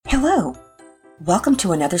Hello! Welcome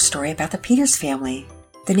to another story about the Peters family.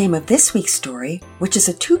 The name of this week's story, which is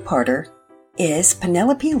a two-parter, is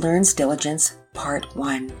Penelope Learns Diligence, Part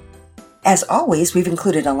 1. As always, we've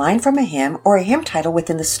included a line from a hymn or a hymn title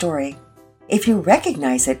within the story. If you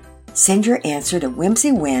recognize it, send your answer to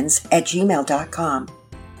whimsywins@gmail.com.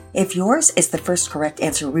 If yours is the first correct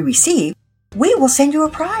answer we receive, we will send you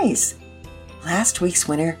a prize. Last week's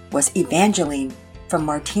winner was Evangeline from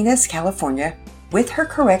Martinez, California, with her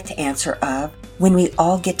correct answer of When We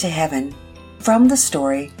All Get to Heaven, from the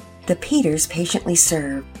story The Peters Patiently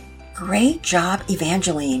Serve. Great job,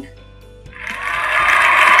 Evangeline.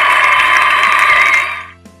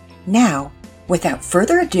 Now, without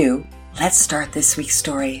further ado, let's start this week's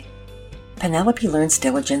story. Penelope Learns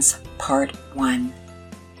Diligence, Part 1.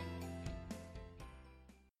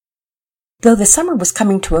 Though the summer was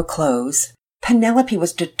coming to a close, Penelope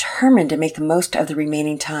was determined to make the most of the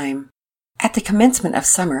remaining time. At the commencement of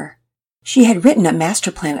summer, she had written a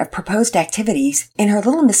master plan of proposed activities in her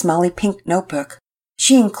little Miss Molly pink notebook.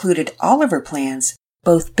 She included all of her plans,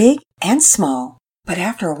 both big and small, but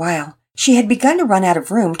after a while, she had begun to run out of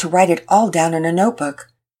room to write it all down in a notebook.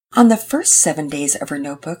 On the first 7 days of her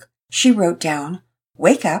notebook, she wrote down,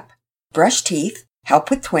 wake up, brush teeth, help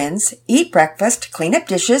with twins, eat breakfast, clean up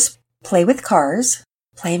dishes, play with cars,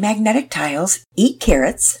 play magnetic tiles, eat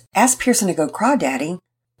carrots, ask Pearson to go crawdadding,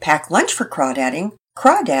 pack lunch for crawdadding,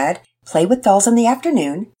 crawdad, play with dolls in the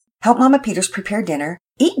afternoon, help Mama Peters prepare dinner,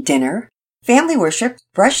 eat dinner, family worship,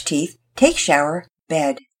 brush teeth, take shower,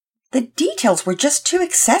 bed. The details were just too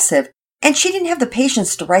excessive, and she didn't have the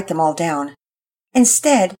patience to write them all down.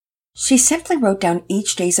 Instead, she simply wrote down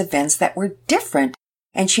each day's events that were different,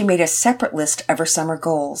 and she made a separate list of her summer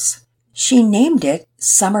goals. She named it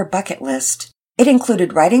Summer Bucket List. It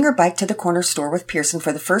included riding her bike to the corner store with Pearson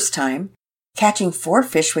for the first time, catching 4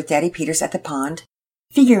 fish with Daddy Peters at the pond,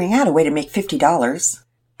 figuring out a way to make $50,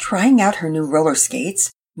 trying out her new roller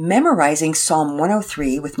skates, memorizing Psalm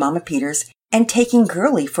 103 with Mama Peters, and taking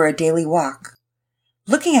Girlie for a daily walk.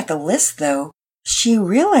 Looking at the list, though, she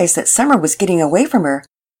realized that summer was getting away from her,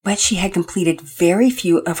 but she had completed very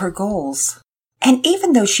few of her goals. And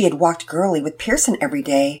even though she had walked Girlie with Pearson every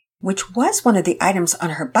day, which was one of the items on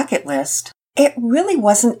her bucket list, it really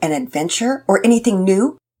wasn't an adventure or anything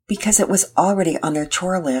new because it was already on their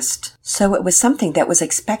chore list, so it was something that was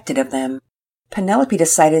expected of them. Penelope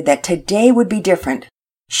decided that today would be different.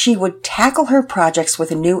 She would tackle her projects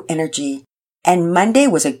with a new energy, and Monday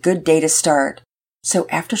was a good day to start. So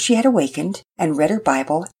after she had awakened and read her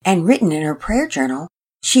Bible and written in her prayer journal,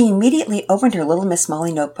 she immediately opened her little Miss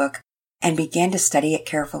Molly notebook and began to study it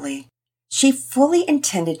carefully. She fully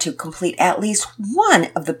intended to complete at least one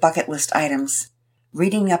of the bucket list items.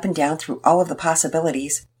 Reading up and down through all of the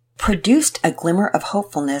possibilities produced a glimmer of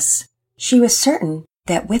hopefulness. She was certain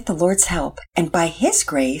that with the Lord's help and by His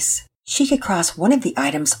grace, she could cross one of the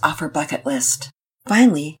items off her bucket list.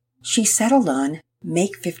 Finally, she settled on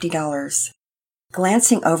make $50.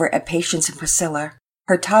 Glancing over at Patience and Priscilla,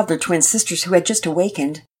 her toddler twin sisters who had just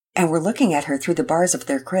awakened and were looking at her through the bars of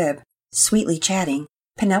their crib, sweetly chatting,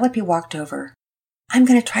 Penelope walked over. I'm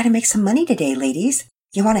going to try to make some money today, ladies.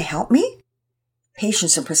 You want to help me?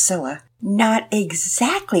 Patience and Priscilla, not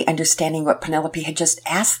exactly understanding what Penelope had just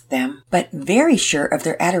asked them, but very sure of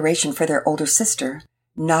their adoration for their older sister,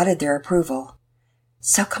 nodded their approval.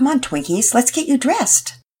 So come on, Twinkies, let's get you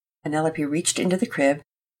dressed. Penelope reached into the crib,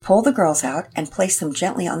 pulled the girls out, and placed them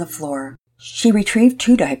gently on the floor. She retrieved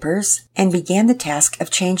 2 diapers and began the task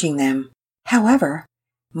of changing them. However,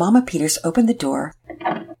 Mama Peters opened the door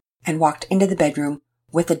and walked into the bedroom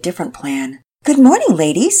with a different plan. Good morning,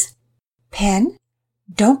 ladies. Pen,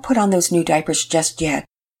 don't put on those new diapers just yet.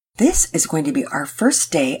 This is going to be our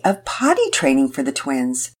first day of potty training for the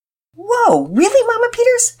twins. Whoa, really, Mama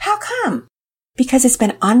Peters? How come? Because it's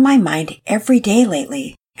been on my mind every day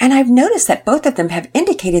lately, and I've noticed that both of them have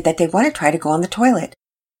indicated that they want to try to go on the toilet.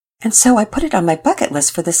 And so I put it on my bucket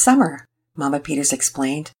list for this summer, Mama Peters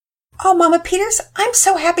explained. Oh, Mama Peters, I'm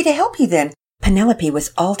so happy to help you then. Penelope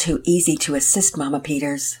was all too easy to assist Mama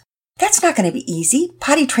Peters. That's not going to be easy,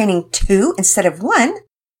 potty training 2 instead of 1.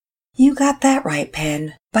 You got that right,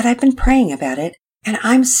 Pen, but I've been praying about it, and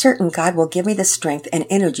I'm certain God will give me the strength and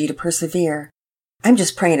energy to persevere. I'm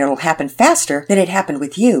just praying it'll happen faster than it happened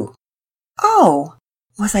with you. Oh,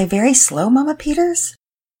 was I very slow, Mama Peters?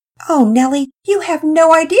 Oh, Nellie, you have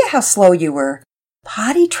no idea how slow you were.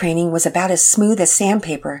 Potty training was about as smooth as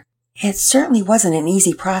sandpaper. It certainly wasn't an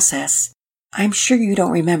easy process. I'm sure you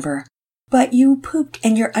don't remember, but you pooped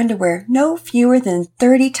in your underwear no fewer than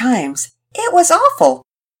 30 times. It was awful.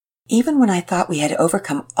 Even when I thought we had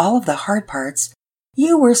overcome all of the hard parts,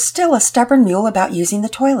 You were still a stubborn mule about using the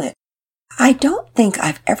toilet. I don't think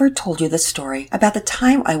I've ever told you the story about the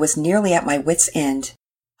time I was nearly at my wit's end.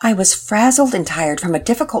 I was frazzled and tired from a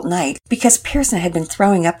difficult night because Pearson had been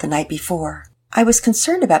throwing up the night before. I was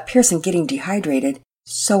concerned about Pearson getting dehydrated,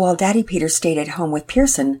 so while Daddy Peter stayed at home with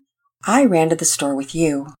Pearson, I ran to the store with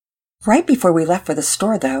you. Right before we left for the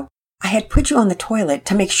store, though, I had put you on the toilet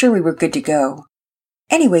to make sure we were good to go.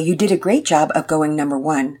 Anyway, you did a great job of going number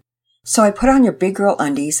 1. So I put on your big girl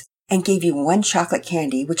undies and gave you 1 chocolate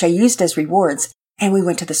candy, which I used as rewards, and we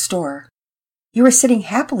went to the store. You were sitting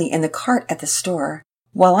happily in the cart at the store,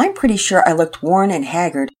 while I'm pretty sure I looked worn and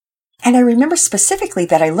haggard, and I remember specifically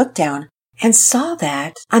that I looked down and saw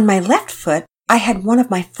that on my left foot I had one of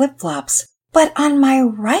my flip-flops, but on my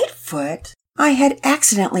right foot I had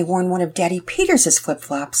accidentally worn one of Daddy Peters's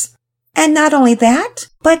flip-flops. And not only that,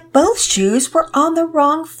 but both shoes were on the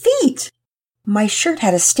wrong feet. My shirt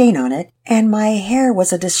had a stain on it, and my hair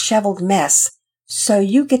was a disheveled mess, so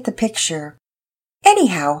you get the picture.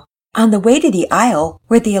 Anyhow, on the way to the aisle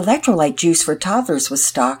where the electrolyte juice for toddlers was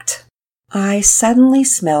stocked, I suddenly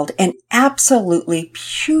smelled an absolutely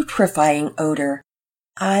putrefying odor.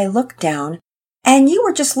 I looked down, and you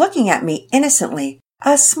were just looking at me innocently,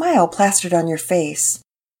 a smile plastered on your face.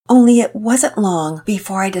 Only it wasn't long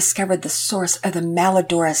before I discovered the source of the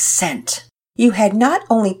Malodora scent. You had not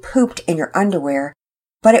only pooped in your underwear,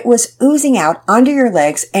 but it was oozing out onto your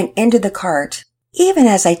legs and into the cart. Even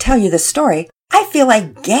as I tell you the story, I feel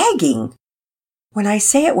like gagging. When I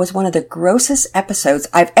say it was one of the grossest episodes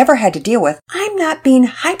I've ever had to deal with, I'm not being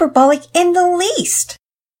hyperbolic in the least.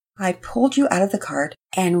 I pulled you out of the cart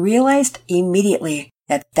and realized immediately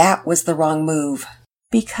that that was the wrong move,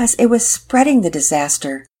 because it was spreading the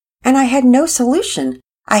disaster, and I had no solution.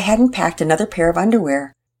 I hadn't packed another pair of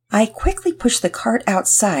underwear. I quickly pushed the cart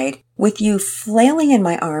outside with you flailing in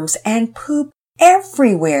my arms and poop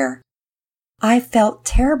everywhere. I felt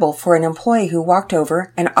terrible for an employee who walked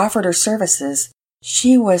over and offered her services.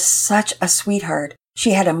 She was such a sweetheart.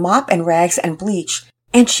 She had a mop and rags and bleach,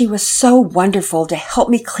 and she was so wonderful to help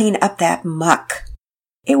me clean up that muck.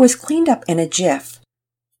 It was cleaned up in a jiff.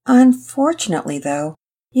 Unfortunately, though,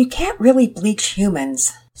 you can't really bleach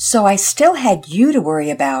humans, so I still had you to worry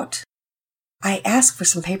about. I asked for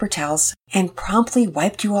some paper towels and promptly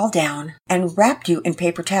wiped you all down and wrapped you in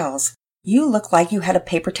paper towels. You looked like you had a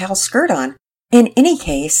paper towel skirt on. In any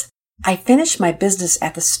case, I finished my business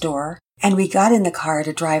at the store and we got in the car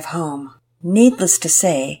to drive home. Needless to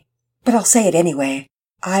say, but I'll say it anyway,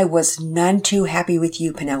 I was none too happy with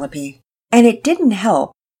you, Penelope. And it didn't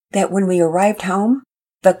help that when we arrived home,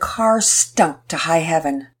 the car stunk to high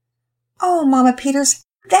heaven. Oh, Mama Peters,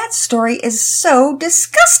 that story is so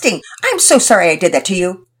disgusting. I'm so sorry I did that to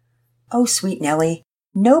you. Oh, sweet Nellie,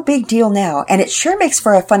 no big deal now, and it sure makes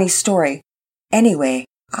for a funny story. Anyway,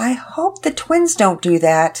 I hope the twins don't do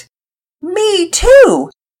that. Me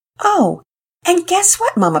too! Oh, and guess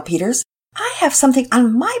what, Mama Peters? I have something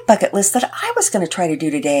on my bucket list that I was going to try to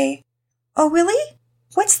do today. Oh, really?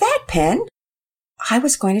 What's that, Pen? I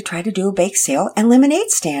was going to try to do a bake sale and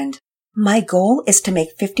lemonade stand. My goal is to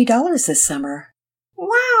make $50 this summer.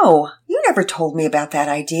 Wow, you never told me about that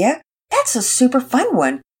idea. That's a super fun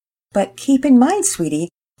one. But keep in mind, sweetie,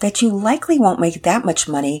 that you likely won't make that much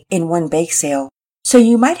money in one bake sale, so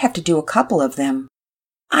you might have to do a couple of them.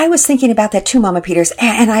 I was thinking about that too, Mama Peters,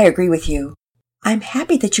 and I agree with you. I'm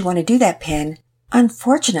happy that you want to do that, Pen.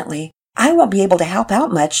 Unfortunately, I won't be able to help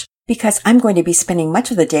out much because I'm going to be spending much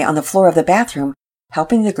of the day on the floor of the bathroom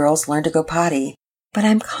helping the girls learn to go potty. But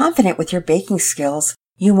I'm confident with your baking skills,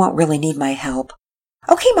 you won't really need my help.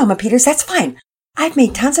 Okay, Mama Peters, that's fine. I've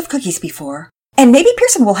made tons of cookies before. And maybe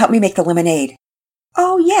Pearson will help me make the lemonade.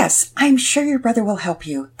 Oh, yes, I'm sure your brother will help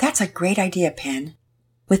you. That's a great idea, Pen.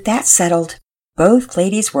 With that settled, both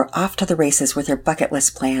ladies were off to the races with their bucket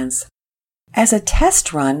list plans. As a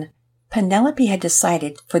test run, Penelope had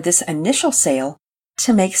decided for this initial sale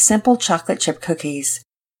to make simple chocolate chip cookies.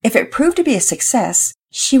 If it proved to be a success,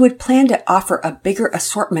 she would plan to offer a bigger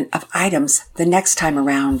assortment of items the next time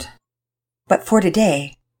around. But for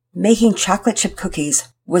today, making chocolate chip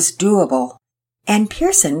cookies was doable, and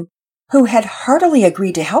Pearson, who had heartily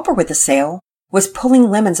agreed to help her with the sale, was pulling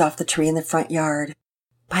lemons off the tree in the front yard.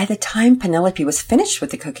 By the time Penelope was finished with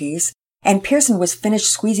the cookies, and Pearson was finished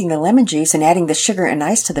squeezing the lemon juice and adding the sugar and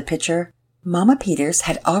ice to the pitcher, Mama Peters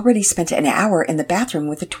had already spent an hour in the bathroom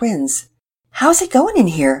with the twins. "How's it going in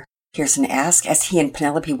here?" Pearson asked as he and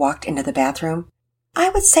Penelope walked into the bathroom. "I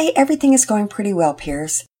would say everything is going pretty well,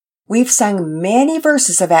 Pierce. We've sung many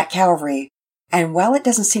verses of At Calvary, and while it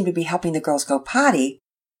doesn't seem to be helping the girls go potty,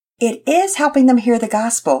 it is helping them hear the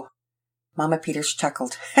gospel." Mama Peters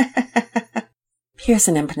chuckled.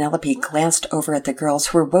 Pearson and Penelope glanced over at the girls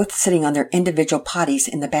who were both sitting on their individual potties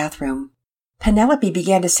in the bathroom. Penelope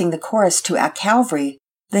began to sing the chorus to "At Calvary,"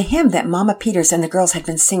 the hymn that Mama Peters and the girls had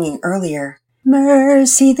been singing earlier.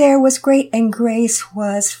 Mercy there was great and grace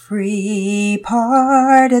was free,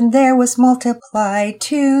 pardon there was multiplied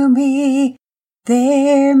to me.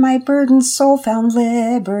 There my burdened soul found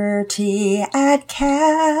liberty at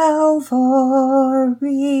Calvary.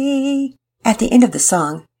 At the end of the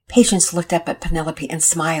song, Patience looked up at Penelope and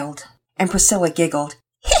smiled, and Priscilla giggled,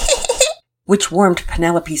 which warmed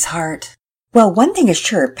Penelope's heart. Well, one thing is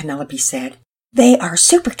sure, Penelope said. They are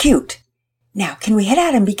super cute. Now, can we head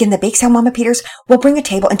out and begin the bake sale, Mama Peters? We'll bring a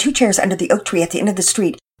table and 2 chairs under the oak tree at the end of the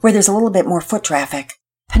street, where there's a little bit more foot traffic.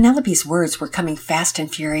 Penelope's words were coming fast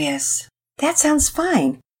and furious. That sounds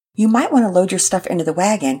fine. You might want to load your stuff into the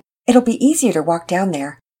wagon. It'll be easier to walk down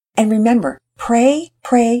there. And remember, pray,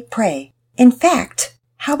 pray, pray. In fact,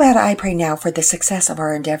 how about I pray now for the success of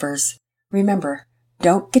our endeavors? Remember,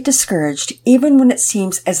 don't get discouraged even when it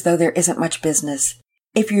seems as though there isn't much business.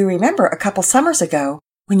 If you remember a couple summers ago,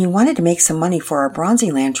 when you wanted to make some money for our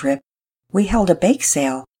Bronzyland trip, we held a bake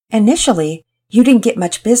sale. Initially, you didn't get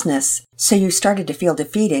much business, so you started to feel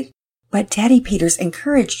defeated. But Daddy Peters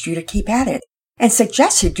encouraged you to keep at it and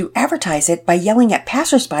suggested you advertise it by yelling at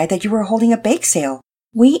passersby that you were holding a bake sale.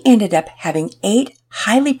 We ended up having 8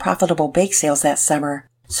 highly profitable bake sales that summer,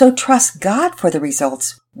 so trust God for the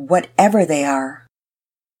results, whatever they are.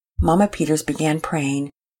 Mama Peters began praying,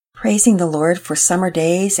 praising the Lord for summer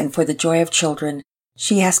days and for the joy of children.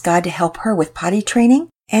 She asked God to help her with potty training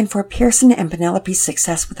and for Pearson and Penelope's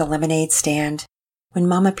success with the lemonade stand. When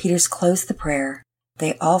Mama Peters closed the prayer,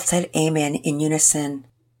 they all said amen in unison.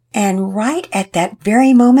 And right at that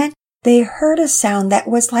very moment, they heard a sound that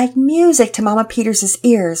was like music to Mama Peters'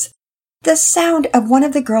 ears. The sound of one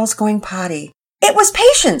of the girls going potty. It was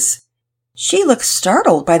Patience! She looked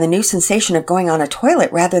startled by the new sensation of going on a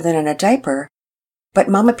toilet rather than in a diaper. But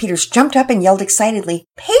Mama Peters jumped up and yelled excitedly,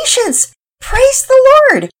 Patience! Praise the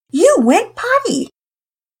Lord! You went potty!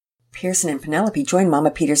 Pearson and Penelope joined Mama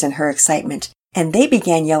Peters in her excitement, and they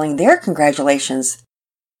began yelling their congratulations.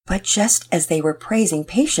 But just as they were praising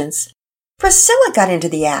Patience, Priscilla got into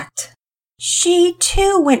the act. She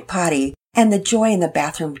too went potty, and the joy in the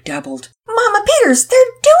bathroom doubled. Mama Peters, they're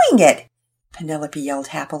doing it! Penelope yelled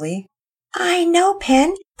happily. I know,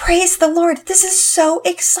 Pen. Praise the Lord. This is so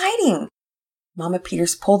exciting. Mama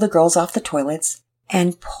Peters pulled the girls off the toilets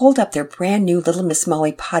and pulled up their brand new Little Miss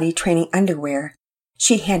Molly potty training underwear.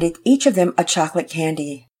 She handed each of them a chocolate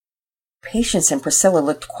candy. Patience and Priscilla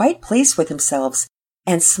looked quite pleased with themselves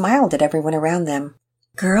and smiled at everyone around them.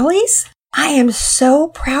 Girlies, I am so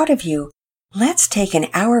proud of you. Let's take an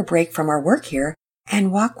hour break from our work here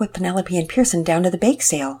and walk with Penelope and Pearson down to the bake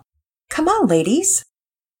sale. Come on, ladies.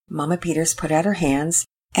 Mama Peters put out her hands,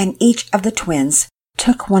 and each of the twins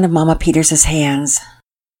took one of Mama Peters' hands.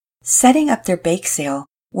 Setting up their bake sale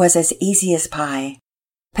was as easy as pie.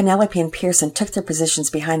 Penelope and Pearson took their positions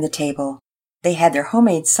behind the table. They had their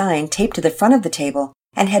homemade sign taped to the front of the table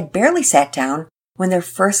and had barely sat down when their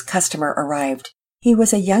first customer arrived. He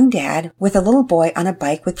was a young dad with a little boy on a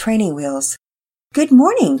bike with training wheels. Good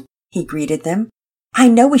morning, he greeted them. I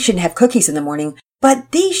know we shouldn't have cookies in the morning,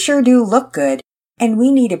 but these sure do look good, and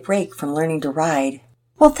we need a break from learning to ride.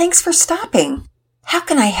 Well, thanks for stopping. How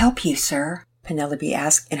can I help you, sir? Penelope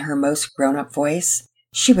asked in her most grown-up voice.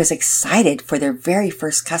 She was excited for their very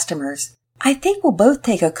first customers. I think we'll both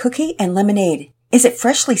take a cookie and lemonade. Is it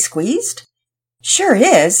freshly squeezed? Sure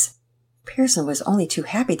is. Pearson was only too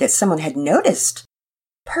happy that someone had noticed.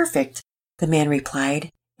 Perfect, the man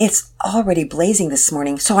replied. It's already blazing this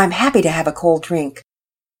morning, so I'm happy to have a cold drink.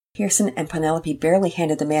 Pearson and Penelope barely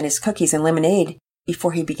handed the man his cookies and lemonade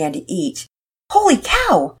before he began to eat. Holy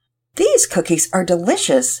cow! These cookies are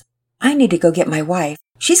delicious. I need to go get my wife.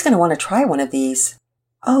 She's going to want to try one of these.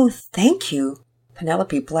 Oh, thank you.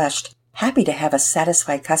 Penelope blushed, happy to have a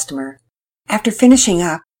satisfied customer. After finishing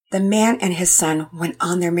up, the man and his son went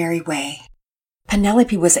on their merry way.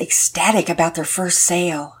 Penelope was ecstatic about their first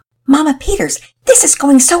sale. Mama Peters, this is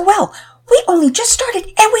going so well. We only just started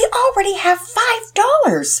and we already have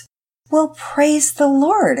 $5. Well, praise the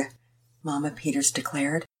Lord, Mama Peters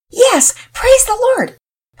declared. Yes, praise the Lord,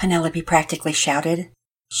 Penelope practically shouted.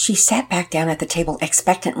 She sat back down at the table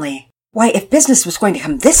expectantly. Why, if business was going to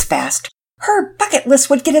come this fast, her bucket list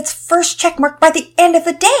would get its first check mark by the end of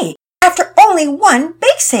the day, after only one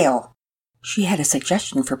bake sale. She had a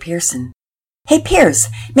suggestion for Pearson. Hey, Piers,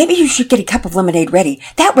 maybe you should get a cup of lemonade ready.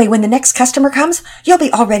 That way, when the next customer comes, you'll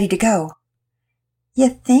be all ready to go. You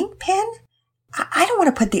think, Pen? I don't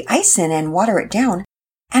want to put the ice in and water it down,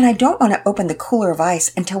 and I don't want to open the cooler of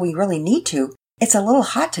ice until we really need to. It's a little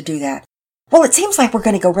hot to do that. Well, it seems like we're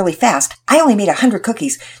going to go really fast. I only made 100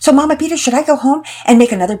 cookies. So, Mama Peter, should I go home and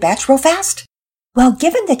make another batch real fast? Well,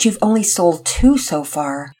 given that you've only sold 2 so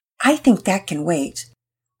far, I think that can wait.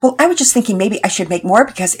 Well, I was just thinking maybe I should make more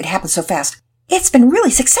because it happened so fast. It's been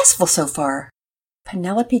really successful so far.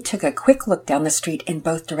 Penelope took a quick look down the street in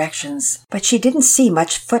both directions, but she didn't see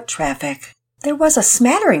much foot traffic. There was a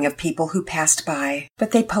smattering of people who passed by,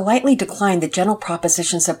 but they politely declined the gentle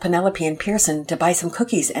propositions of Penelope and Pearson to buy some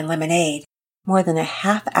cookies and lemonade. More than a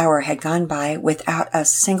half hour had gone by without a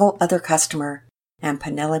single other customer, and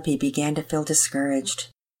Penelope began to feel discouraged.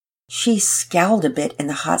 She scowled a bit in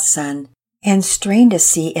the hot sun and strained to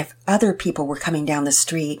see if other people were coming down the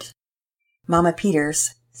street. Mama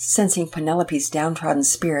Peters, sensing Penelope's downtrodden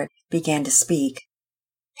spirit, began to speak.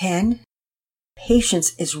 Pen,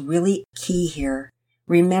 patience is really key here.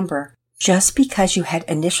 Remember, just because you had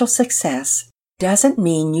initial success doesn't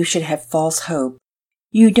mean you should have false hope.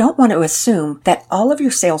 You don't want to assume that all of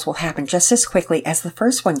your sales will happen just as quickly as the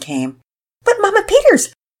first one came. But Mama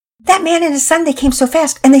Peters, that man and his son, they came so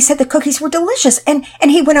fast, and they said the cookies were delicious, and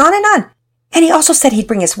he went on and on. And he also said he'd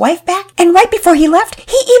bring his wife back, and right before he left,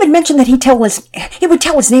 he even mentioned that he would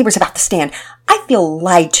tell his neighbors about the stand. I feel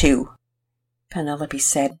lied to, Penelope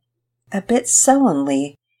said, a bit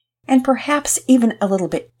sullenly, and perhaps even a little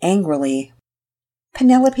bit angrily.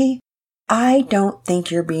 Penelope, I don't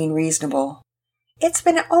think you're being reasonable. It's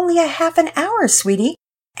been only a half an hour, sweetie,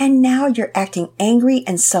 and now you're acting angry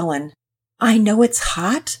and sullen. I know it's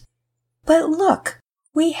hot, but look,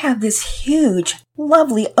 we have this huge,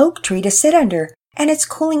 lovely oak tree to sit under, and it's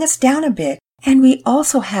cooling us down a bit, and we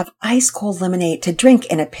also have ice-cold lemonade to drink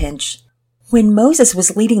in a pinch. When Moses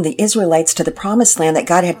was leading the Israelites to the promised land that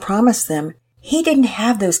God had promised them, he didn't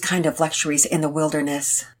have those kind of luxuries in the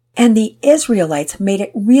wilderness, and the Israelites made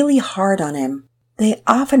it really hard on him. They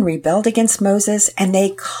often rebelled against Moses, and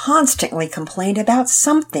they constantly complained about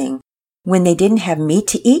something. When they didn't have meat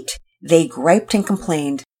to eat, they griped and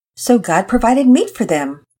complained. So God provided meat for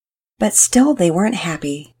them. But still they weren't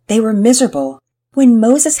happy. They were miserable. When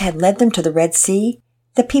Moses had led them to the Red Sea,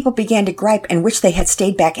 the people began to gripe and wish they had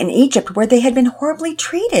stayed back in Egypt where they had been horribly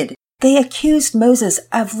treated. They accused Moses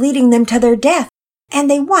of leading them to their death,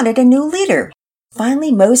 and they wanted a new leader.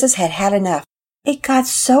 Finally, Moses had had enough. It got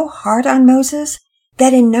so hard on Moses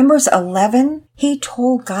that in Numbers 11, he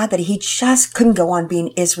told God that he just couldn't go on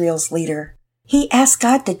being Israel's leader. He asked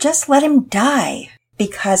God to just let him die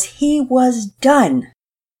because he was done.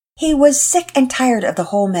 He was sick and tired of the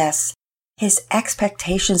whole mess. His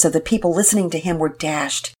expectations of the people listening to him were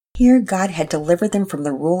dashed. Here God had delivered them from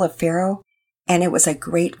the rule of Pharaoh, and it was a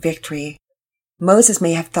great victory. Moses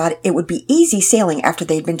may have thought it would be easy sailing after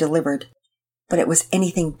they'd been delivered, but it was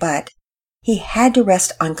anything but. He had to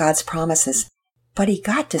rest on God's promises, but he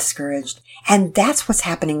got discouraged, and that's what's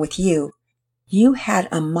happening with you. You had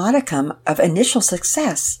a modicum of initial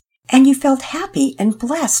success, and you felt happy and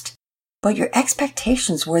blessed, but your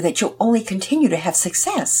expectations were that you'll only continue to have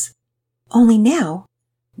success. Only now,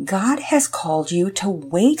 God has called you to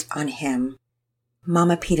wait on him.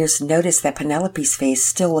 Mama Peters noticed that Penelope's face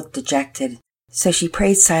still looked dejected, so she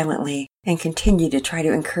prayed silently and continued to try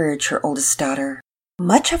to encourage her oldest daughter.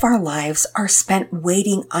 Much of our lives are spent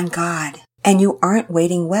waiting on God, and you aren't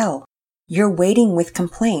waiting well. You're waiting with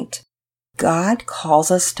complaint. God calls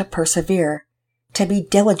us to persevere, to be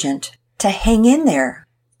diligent, to hang in there.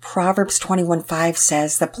 Proverbs 21:5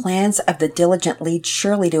 says, "The plans of the diligent lead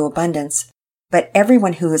surely to abundance, but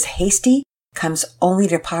everyone who is hasty comes only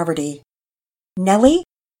to poverty." Nellie,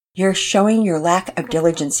 you're showing your lack of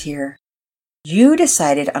diligence here. You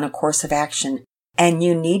decided on a course of action, and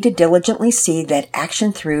you need to diligently see that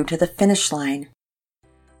action through to the finish line.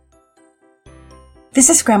 This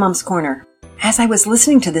is Grandmom's Corner. As I was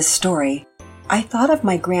listening to this story, I thought of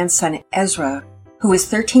my grandson Ezra, who is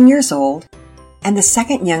 13 years old and the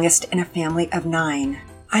second youngest in a family of 9.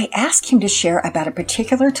 I asked him to share about a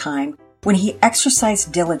particular time when he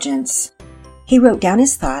exercised diligence. He wrote down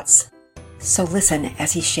his thoughts, so listen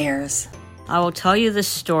as he shares. I will tell you the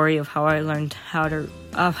story of how I learned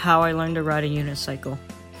to ride a unicycle.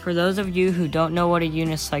 For those of you who don't know what a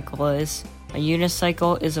unicycle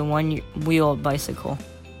is a one-wheeled bicycle.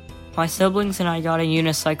 My siblings and I got a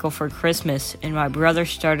unicycle for Christmas, and my brother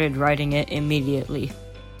started riding it immediately.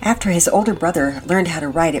 After his older brother learned how to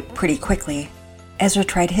ride it pretty quickly, Ezra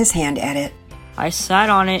tried his hand at it. I sat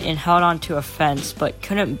on it and held onto a fence, but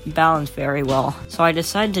couldn't balance very well, so I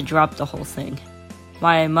decided to drop the whole thing.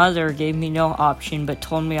 My mother gave me no option but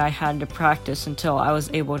told me I had to practice until I was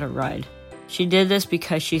able to ride. She did this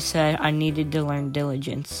because she said I needed to learn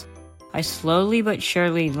diligence. I slowly but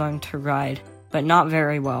surely learned to ride, but not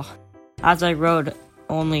very well. as I rode,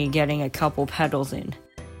 only getting a couple pedals in.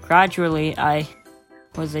 Gradually, I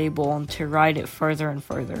was able to ride it further and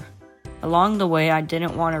further. Along the way, I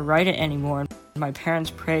didn't want to ride it anymore. My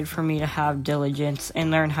parents prayed for me to have diligence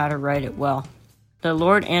and learn how to ride it well. The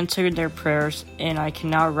Lord answered their prayers, and I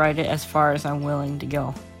can now ride it as far as I'm willing to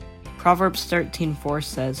go. Proverbs 13:4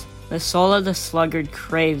 says, "The soul of the sluggard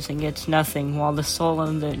craves and gets nothing, while the soul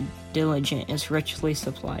of the diligent is richly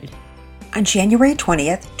supplied." On January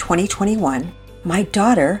 20th, 2021, my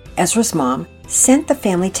daughter, Ezra's mom, sent the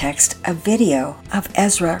family text a video of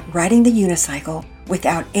Ezra riding the unicycle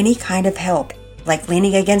without any kind of help, like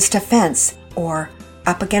leaning against a fence or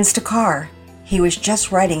up against a car. He was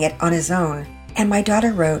just riding it on his own. And my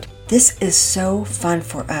daughter wrote, "This is so fun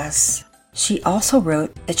for us." She also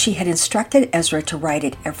wrote that she had instructed Ezra to ride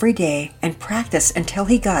it every day and practice until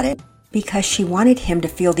he got it because she wanted him to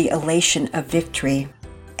feel the elation of victory.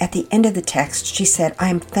 At the end of the text, she said, "I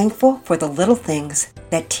am thankful for the little things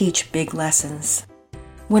that teach big lessons."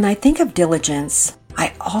 When I think of diligence,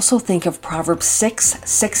 I also think of Proverbs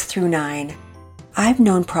 6:6-9. I've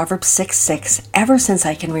known Proverbs 6:6 ever since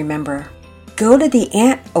I can remember. "Go to the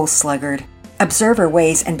ant, O sluggard, observe her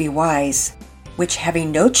ways and be wise, which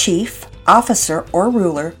having no chief, officer, or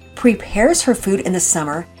ruler, prepares her food in the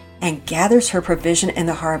summer and gathers her provision in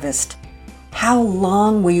the harvest. How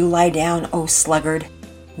long will you lie down, O sluggard?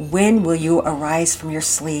 When will you arise from your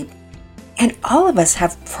sleep?" And all of us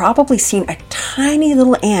have probably seen a tiny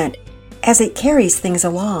little ant as it carries things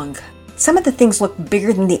along. Some of the things look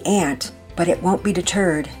bigger than the ant, but it won't be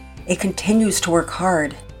deterred. It continues to work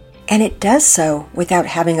hard. And it does so without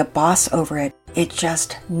having a boss over it. It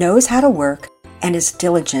just knows how to work and is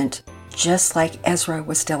diligent, just like Ezra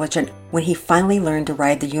was diligent when he finally learned to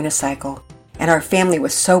ride the unicycle. And our family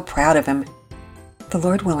was so proud of him. The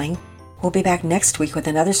Lord willing, we'll be back next week with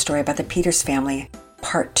another story about the Peters family,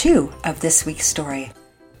 part 2 of this week's story.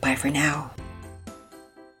 Bye for now.